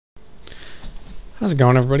How's it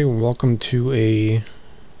going, everybody? Welcome to a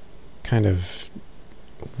kind of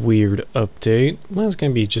weird update. Well, it's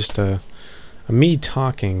going to be just a me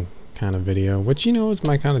talking kind of video, which, you know, is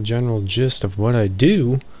my kind of general gist of what I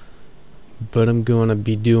do, but I'm going to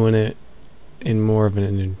be doing it in more of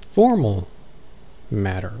an informal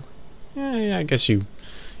matter. Yeah, I guess you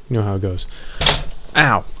know how it goes.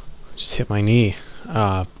 Ow! Just hit my knee.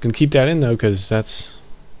 Gonna keep that in, though, because it's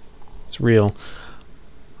real.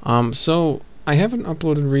 So I haven't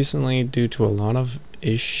uploaded recently due to a lot of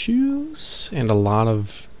issues and a lot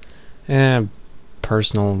of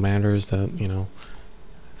personal matters that, you know,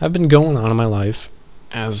 have been going on in my life,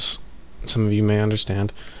 as some of you may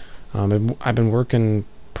understand. I've been working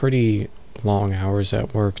pretty long hours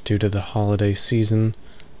at work due to the holiday season.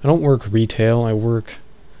 I don't work retail, I work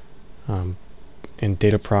in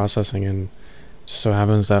data processing, and just so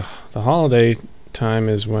happens that the holiday time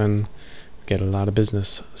is when we get a lot of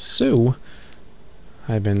business. So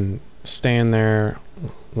I've been staying there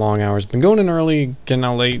long hours, been going in early, getting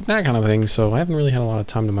out late, that kind of thing, so I haven't really had a lot of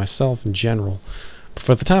time to myself in general. But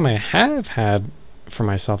for the time I have had for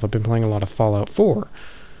myself, I've been playing a lot of Fallout 4.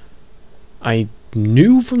 I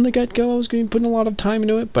knew from the get-go I was going to be putting a lot of time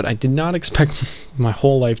into it, but I did not expect my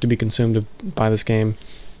whole life to be consumed by this game.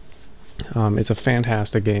 It's a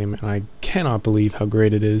fantastic game, and I cannot believe how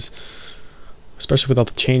great it is, especially with all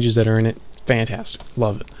the changes that are in it. Fantastic.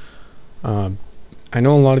 Love it. I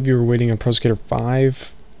know a lot of you are waiting on Pro Skater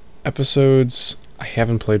 5 episodes. I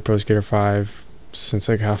haven't played Pro Skater 5 since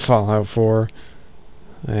I got Fallout 4.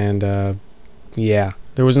 And, yeah.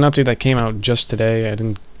 There was an update that came out just today.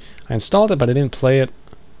 I installed it, but I didn't play it.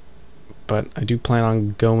 But I do plan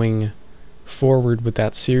on going forward with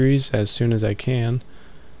that series as soon as I can.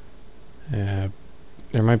 There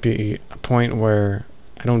might be a point where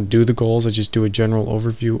I don't do the goals, I just do a general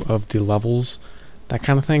overview of the levels, that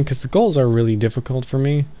kind of thing, because the goals are really difficult for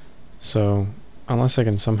me. So unless I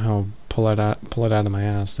can somehow pull it out of my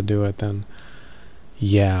ass to do it, then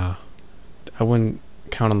yeah, I wouldn't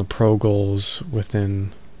count on the pro goals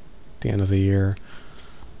within the end of the year.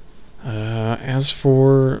 As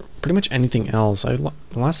for pretty much anything else, the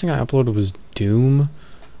last thing I uploaded was Doom.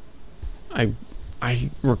 I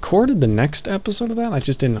recorded the next episode of that, I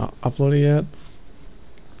just didn't upload it yet.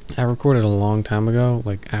 I recorded a long time ago,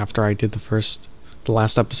 like after I did the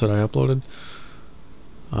last episode I uploaded.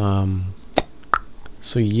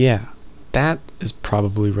 So yeah, that is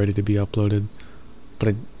probably ready to be uploaded.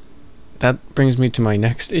 But that brings me to my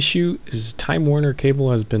next issue, is Time Warner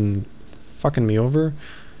Cable has been fucking me over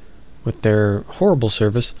with their horrible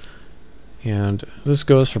service. And this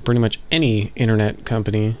goes for pretty much any internet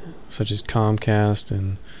company, such as Comcast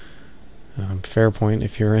and Fairpoint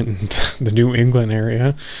if you're in the New England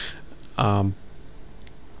area.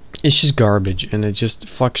 It's just garbage, and it just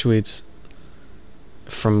fluctuates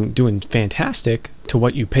from doing fantastic to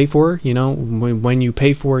what you pay for. You know, when you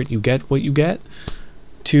pay for it, you get what you get,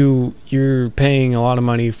 to you're paying a lot of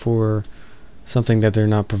money for something that they're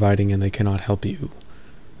not providing and they cannot help you.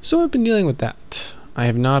 So I've been dealing with that. I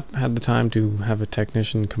have not had the time to have a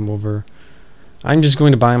technician come over. I'm just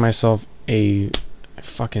going to buy myself a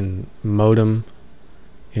fucking modem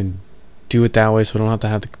and do it that way, so I don't have to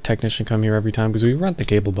have the technician come here every time, because we rent the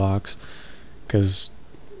cable box, because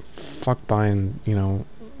fuck buying, you know,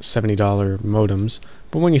 $70 modems.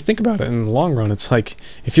 But when you think about it in the long run, it's like,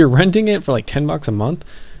 if you're renting it for like $10 a month,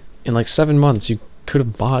 in like 7 months you could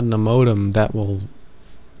have bought a modem that will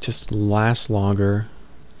just last longer.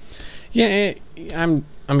 Yeah, I'm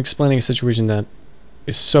explaining a situation that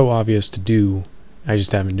is so obvious to do, I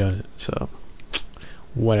just haven't done it, so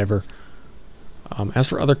whatever. As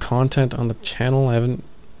for other content on the channel, I don't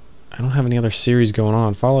have any other series going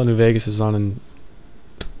on. Fallout New Vegas is on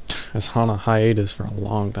a hiatus for a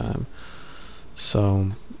long time,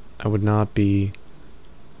 so I hope no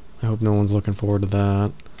one's looking forward to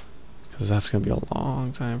that, because that's gonna be a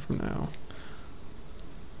long time from now.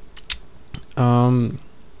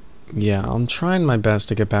 Yeah, I'm trying my best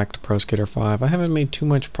to get back to Pro Skater 5. I haven't made too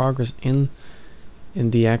much progress in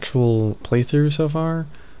the actual playthrough so far.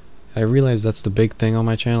 I realize that's the big thing on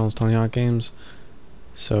my channel, is Tony Hawk games.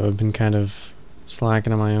 So I've been kind of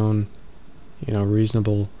slacking on my own, you know,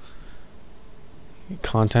 reasonable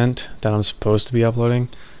content that I'm supposed to be uploading,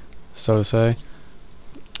 so to say.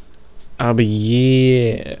 But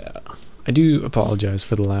yeah, I do apologize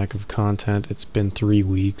for the lack of content. It's been 3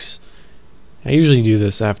 weeks. I usually do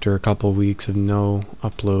this after a couple weeks of no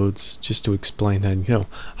uploads, just to explain that, you know,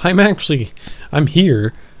 I'm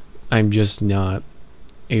here, I'm just not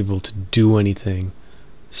able to do anything.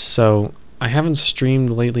 So I haven't streamed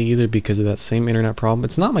lately either because of that same internet problem.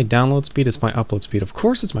 It's not my download speed, it's my upload speed. Of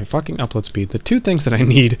course it's my fucking upload speed. The two things that I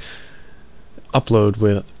need upload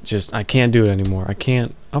with, just, I can't do it anymore. I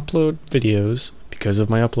can't upload videos because of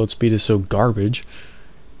my upload speed is so garbage,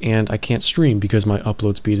 and I can't stream because my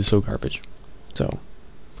upload speed is so garbage. So,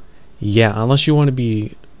 yeah, unless you want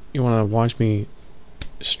to watch me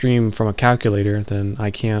stream from a calculator, then I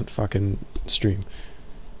can't fucking stream.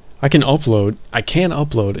 I can upload,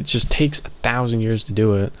 it just takes 1,000 years to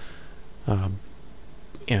do it.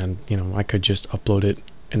 And, you know, I could just upload it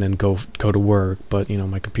and then go to work, but, you know,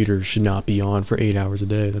 my computer should not be on for 8 hours a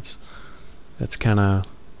day. That's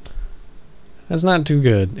not too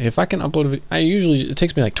good. If I can upload it, it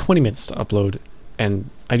takes me like 20 minutes to upload,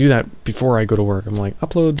 and I do that before I go to work. I'm like,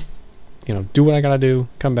 upload, you know, do what I gotta do,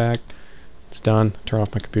 come back, it's done, turn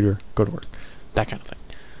off my computer, go to work. That kind of thing.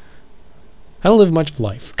 I don't live much of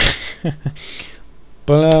life.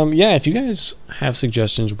 But yeah, if you guys have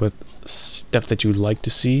suggestions with stuff that you'd like to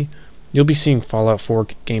see, you'll be seeing Fallout 4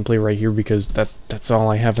 gameplay right here, because that's all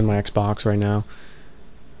I have in my Xbox right now.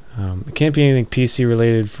 It can't be anything PC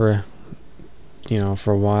related for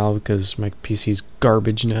a while, because my PC's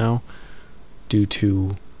garbage now due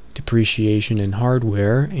to depreciation in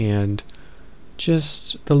hardware, and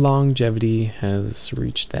just the longevity has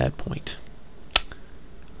reached that point.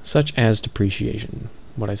 Such as depreciation,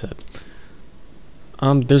 what I said.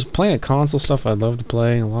 There's plenty of console stuff I'd love to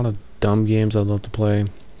play, a lot of dumb games I'd love to play.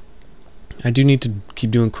 I do need to keep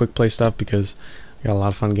doing quick play stuff because I got a lot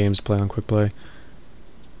of fun games to play on quick play.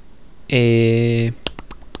 If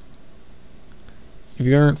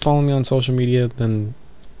you aren't following me on social media, then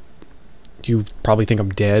you probably think I'm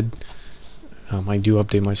dead. I do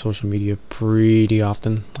update my social media pretty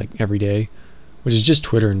often, like every day, which is just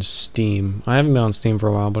Twitter and Steam. I haven't been on Steam for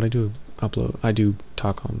a while, but I do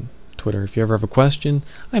talk on Twitter. If you ever have a question,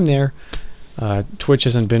 I'm there. Twitch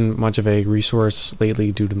hasn't been much of a resource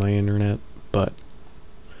lately due to my internet, but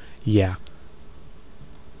yeah.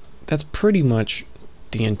 That's pretty much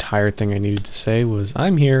the entire thing I needed to say. Was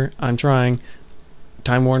I'm here, I'm trying,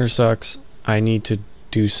 Time Warner sucks, I need to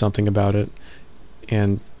do something about it,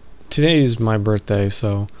 and today's my birthday,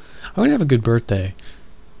 so I'm gonna have a good birthday,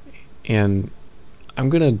 and I'm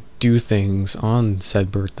gonna do things on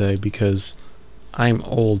said birthday because I'm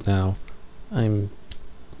old now. I'm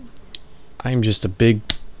just a big,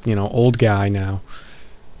 old guy now.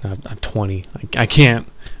 I'm 20. I can't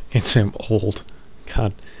say I'm old.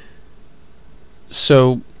 God.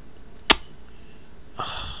 So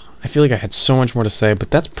I feel like I had so much more to say,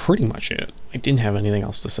 but that's pretty much it. I didn't have anything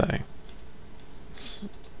else to say.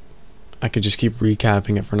 I could just keep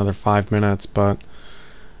recapping it for another 5 minutes, but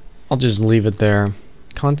I'll just leave it there.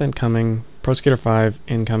 Content coming. Pro Skater 5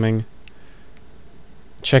 incoming.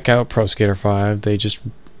 Check out Pro Skater 5. They just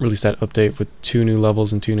released that update with 2 new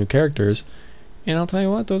levels and 2 new characters. And I'll tell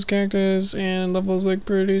you what, those characters and levels look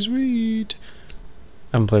pretty sweet.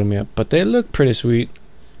 I haven't played them yet, but they look pretty sweet.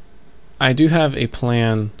 I do have a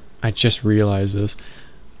plan. I just realized this.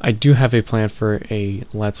 I do have a plan for a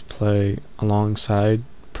Let's Play alongside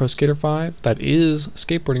Pro Skater 5 that is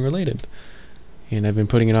skateboarding related. And I've been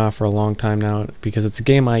putting it off for a long time now because it's a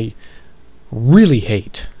game I really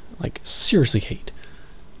hate. Like, seriously hate.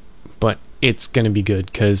 But it's gonna be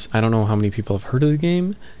good because I don't know how many people have heard of the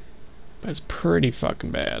game, but it's pretty fucking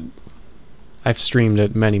bad. I've streamed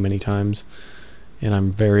it many, many times, and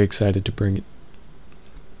I'm very excited to bring it.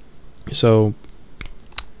 So,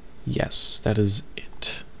 yes, that is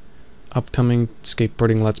it. Upcoming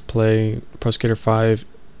skateboarding Let's Play, Pro Skater 5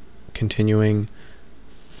 continuing,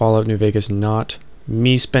 Fallout New Vegas not,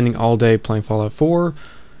 me spending all day playing Fallout 4,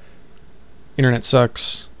 internet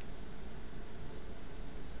sucks,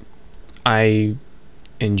 I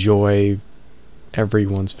enjoy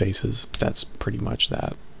everyone's faces. That's pretty much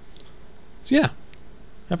that. So yeah,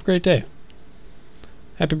 have a great day.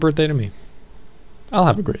 Happy birthday to me. I'll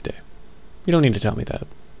have a great day. You don't need to tell me that.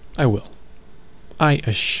 I will. I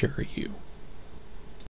assure you.